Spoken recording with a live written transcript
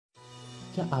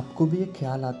क्या आपको भी ये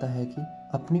ख्याल आता है कि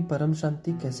अपनी परम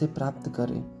शांति कैसे प्राप्त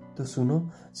करें? तो सुनो,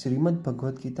 श्रीमद्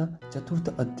भगवत गीता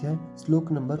चतुर्थ अध्याय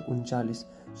श्लोक नंबर 39।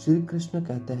 श्री कृष्ण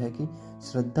कहते हैं कि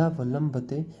श्रद्धा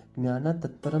वलंबते ज्ञाना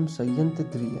तत्परम संयंत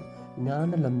ध्रिय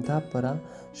ज्ञान लब्धा परा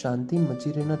शांति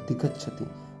मचिरेना दिगच्छति।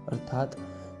 अर्थात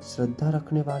श्रद्धा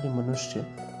रखने वाले मनुष्य,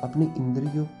 अपनी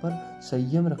इंद्रियों पर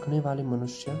संयम रखने वाले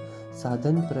मनुष्य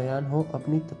साधन प्रयाण हो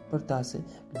अपनी तत्परता से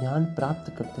ज्ञान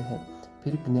प्राप्त करते हैं।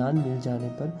 फिर ज्ञान मिल जाने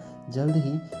पर जल्द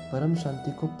ही परम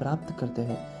शांति को प्राप्त करते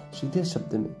हैं। सीधे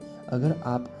शब्द में, अगर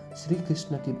आप श्री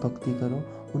कृष्ण की भक्ति करो,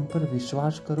 उन पर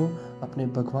विश्वास करो, अपने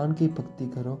भगवान की भक्ति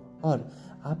करो और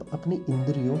आप अपनी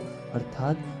इंद्रियों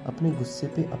अर्थात अपने गुस्से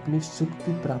पे, अपनी सुख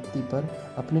की प्राप्ति पर,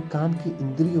 अपने काम की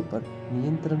इंद्रियों पर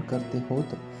नियंत्रण करते हो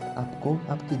तो आपको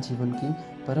आपके जीवन की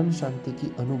परम शांति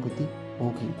की अनुभूति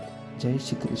होगी। जय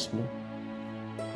श्री कृष्ण।